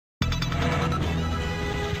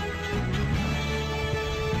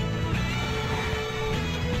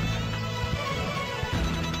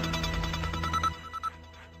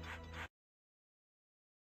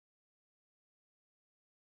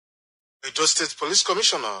Edo State Police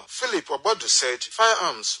Commissioner Philip Obadu said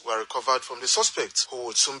firearms were recovered from the suspects who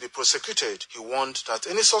would soon be prosecuted. He warned that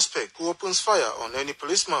any suspect who opens fire on any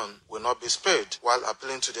policeman will not be spared, while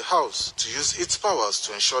appealing to the House to use its powers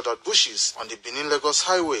to ensure that bushes on the Benin-Lagos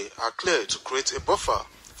highway are cleared to create a buffer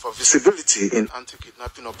for visibility in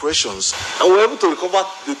anti-kidnapping operations. And we were able to recover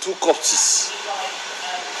the 2 corpses,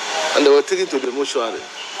 and they were taken to the mortuary.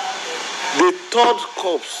 The 3rd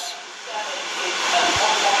corpse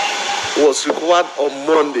was recovered on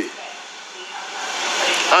Monday.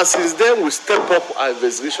 And since then, we stepped up our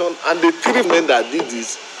investigation, and the 3 men that did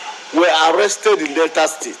this were arrested in Delta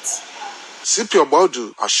State. CP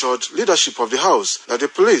Obadu assured leadership of the House that the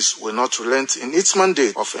police will not relent in its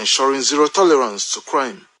mandate of ensuring zero tolerance to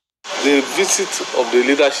crime. The visit of the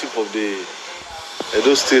leadership of the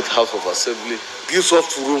Edo State House of Assembly gives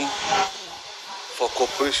us room for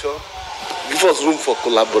cooperation, gives us room for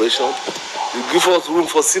collaboration, it gives us room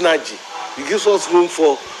for synergy, it gives us room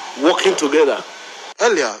for working together.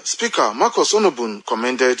 Earlier, Speaker Marcus Onobun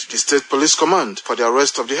commended the State Police Command for the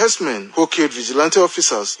arrest of the herdsmen who killed vigilante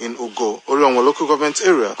officers in Ugo, Orionwa local government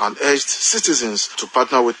area, and urged citizens to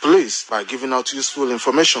partner with police by giving out useful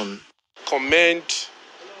information. Commend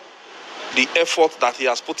the effort that he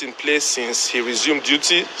has put in place since he resumed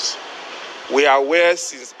duties. We are aware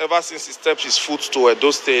ever since he stepped his foot to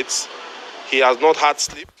Edo State, he has not had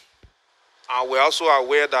sleep. And we're also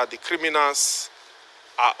aware that the criminals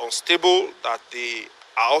are unstable, that they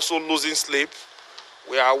are also losing sleep.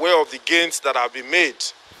 We are aware of the gains that have been made.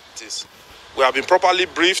 We have been properly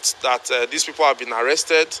briefed that these people have been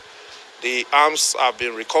arrested, the arms have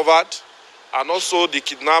been recovered, and also the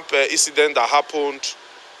kidnap incident that happened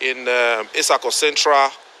in Esako Central.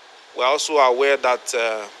 We are also aware that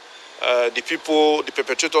the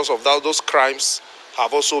perpetrators of those crimes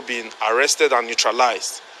have also been arrested and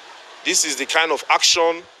neutralized. This is the kind of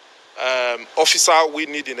action officer we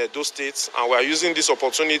need in Edo State, and we are using this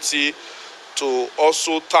opportunity to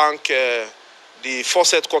also thank the force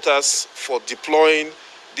headquarters for deploying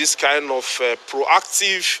this kind of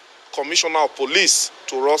proactive commissioner of police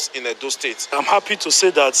to us in Edo State. I'm happy to say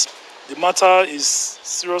that the matter is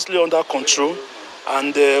seriously under control,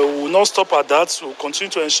 and we will not stop at that. We will continue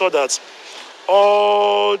to ensure that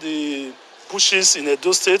all the bushes in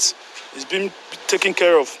Edo State is being taken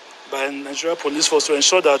care of by Nigeria Police Force to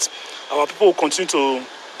ensure that our people will continue to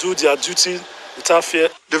do their duty without fear.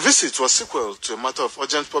 The visit was sequel to a matter of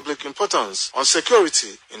urgent public importance on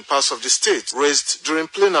security in parts of the state raised during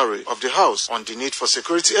plenary of the House on the need for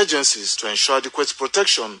security agencies to ensure adequate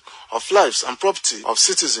protection of lives and property of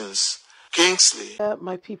citizens. Kingsley.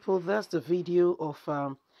 My people, that's the video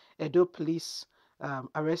of Edo Police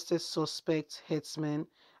arrested suspect herdsmen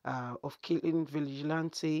of killing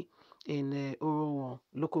vigilante in Orowo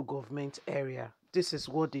local government area. This is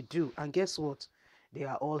what they do, and guess what? They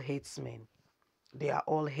are all herdsmen. They are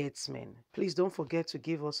all herdsmen. Please don't forget to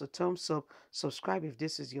give us a thumbs up, subscribe if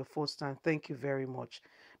this is your first time. Thank you very much.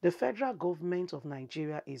 The federal government of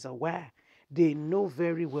Nigeria is aware. They know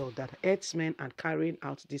very well that herdsmen are carrying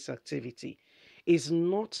out this activity. Is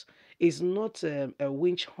not a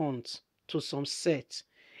witch hunt to some set.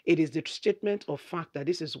 It is the statement of fact that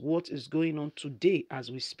this is what is going on today as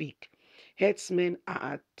we speak. Herdsmen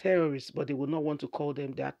are terrorists, but they will not want to call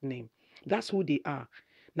them that name. That's who they are.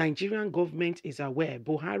 Nigerian government is aware.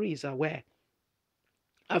 Buhari is aware.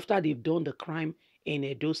 After they've done the crime in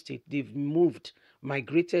Edo State, they've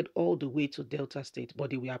migrated all the way to Delta State, but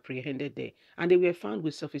they were apprehended there. And they were found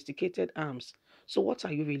with sophisticated arms. So what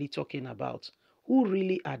are you really talking about? Who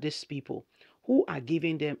really are these people? Who are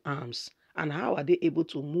giving them arms? And how are they able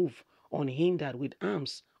to move unhindered with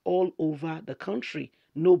arms all over the country?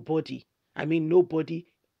 Nobody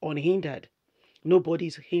unhindered. Nobody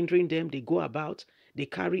is hindering them. They go about, they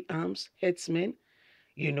carry arms, herdsmen.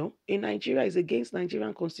 You know, in Nigeria, it's against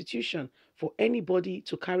Nigerian constitution for anybody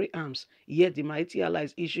to carry arms. Yet the mighty Allah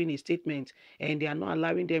is issuing a statement and they are not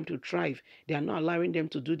allowing them to thrive. They are not allowing them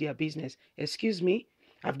to do their business. Excuse me,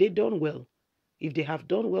 have they done well? If they have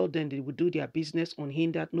done well, then they will do their business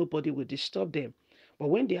unhindered. Nobody will disturb them. But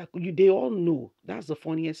when they all know, that's the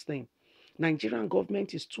funniest thing. Nigerian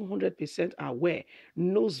government is 200% aware,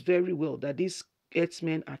 knows very well that these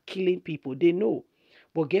herdsmen are killing people. They know.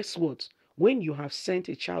 But guess what? When you have sent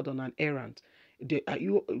a child on an errand, they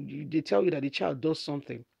tell you that the child does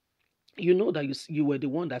something. You know that you were the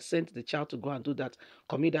one that sent the child to go and do that,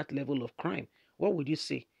 commit that level of crime. What would you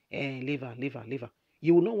say? Leave her.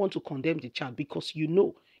 You will not want to condemn the child because you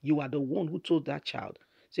know you are the one who told that child.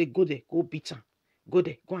 Say, go there, go beat him. Go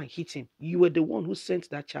there, go and hit him. You were the one who sent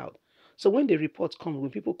that child. So when the report comes,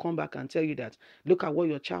 when people come back and tell you that, look at what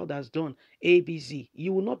your child has done, ABC,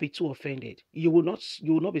 you will not be too offended. You will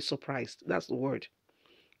not be surprised. That's the word.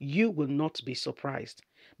 You will not be surprised.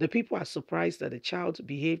 The people are surprised that the child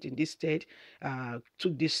behaved in this state,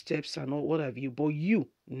 took these steps and all what have you. But you,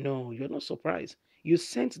 no, you're not surprised. You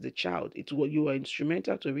sent the child. You were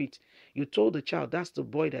instrumental to it. You told the child that's the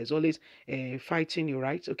boy that is always fighting you,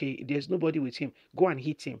 right? Okay, there's nobody with him. Go and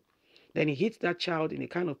hit him. Then he hits that child in a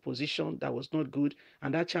kind of position that was not good,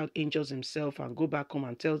 and that child injures himself and go back home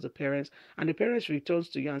and tells the parents, and the parents returns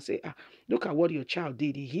to you and say, look at what your child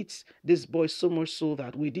did. He hits this boy so much so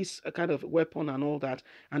that with this kind of weapon and all that,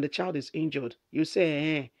 and the child is injured. You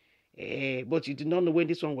say, but you did not know when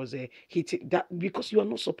this one was hitting that, because you are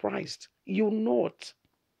not surprised. You're not.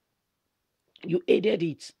 You aided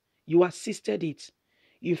it. You assisted it.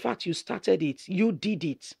 In fact, you started it. You did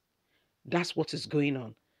it. That's what is going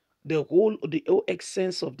on. The whole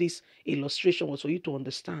essence of this illustration was for you to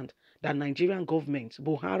understand that Nigerian government,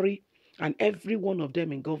 Buhari, and every one of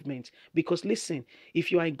them in government, because listen,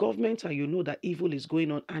 if you are in government and you know that evil is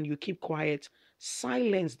going on and you keep quiet,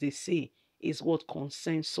 silence, they say, is what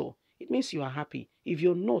consensus. It means you are happy. If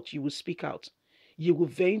you're not, you will speak out. You will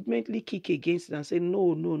vehemently kick against it and say,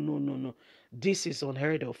 no, no, no, no, no. This is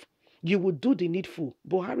unheard of. You will do the needful.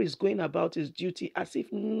 Buhari is going about his duty as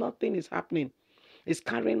if nothing is happening. He's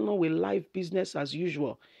carrying on with life business as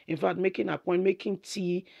usual. In fact, making a point, making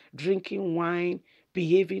tea, drinking wine,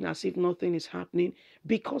 behaving as if nothing is happening.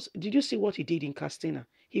 Because did you see what he did in Castina?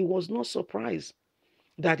 He was not surprised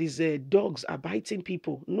that his dogs are biting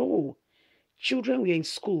people. No. Children were in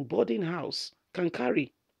school, boarding house,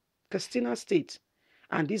 Kankari, Castina State.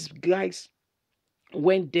 And these guys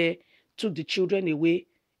went there, took the children away,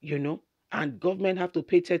 and government have to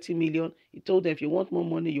pay 30 million. He told them, if you want more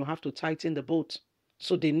money, you have to tighten the boat.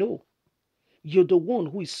 So they know. You're the one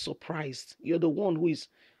who is surprised. You're the one who is,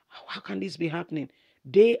 how can this be happening?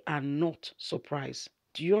 They are not surprised.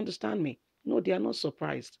 Do you understand me? No, they are not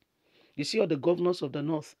surprised. You see all the governors of the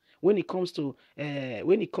north, when it comes to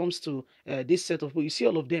this set of people, you see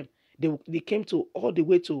all of them. They came to all the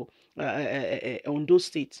way to Ondo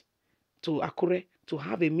State, to Akure, to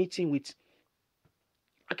have a meeting with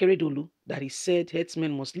Akeredolu that he said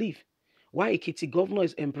herdsmen must leave. Why Ekiti governor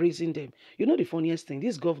is embracing them. You know the funniest thing,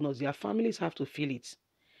 these governors, their families have to feel it.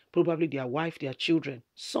 Probably their wife, their children,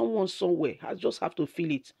 someone somewhere just have to feel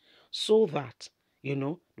it, so that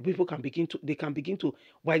the people can begin to,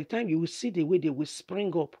 by the time you will see the way they will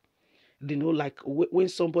spring up, like when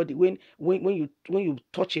somebody, when you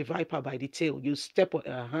touch a viper by the tail, you step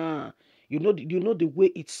on, you know the way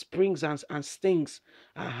it springs and stings,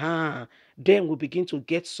 then we begin to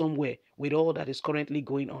get somewhere with all that is currently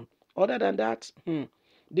going on. Other than that,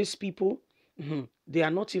 these people, they are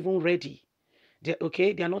not even ready. They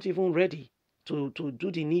are not even ready to do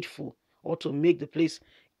the needful, or to make the place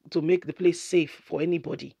safe for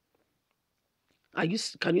anybody. Can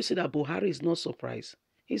you see that Buhari is not surprised?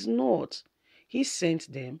 He's not. He sent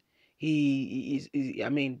them. I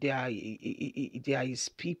mean, they are his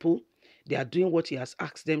people. They are doing what he has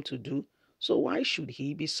asked them to do. So why should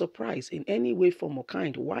he be surprised in any way, form, or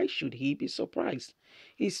kind? Why should he be surprised?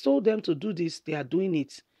 He's told them to do this. They are doing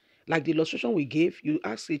it. Like the illustration we gave, you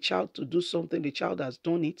ask a child to do something, the child has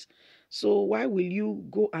done it. So why will you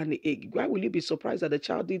why will you be surprised that the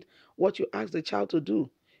child did what you asked the child to do?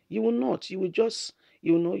 You will not. You will just,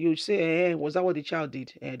 you say, was that what the child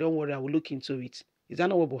did? Don't worry, I will look into it. Is that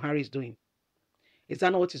not what Buhari is doing? Is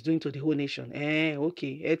that not what he's doing to the whole nation?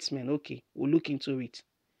 Okay, herdsmen, okay, we'll look into it.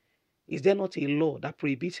 Is there not a law that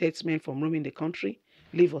prohibits herdsmen from roaming the country?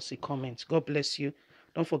 Leave us a comment. God bless you.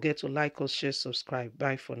 Don't forget to like us, share, subscribe.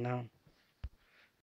 Bye for now.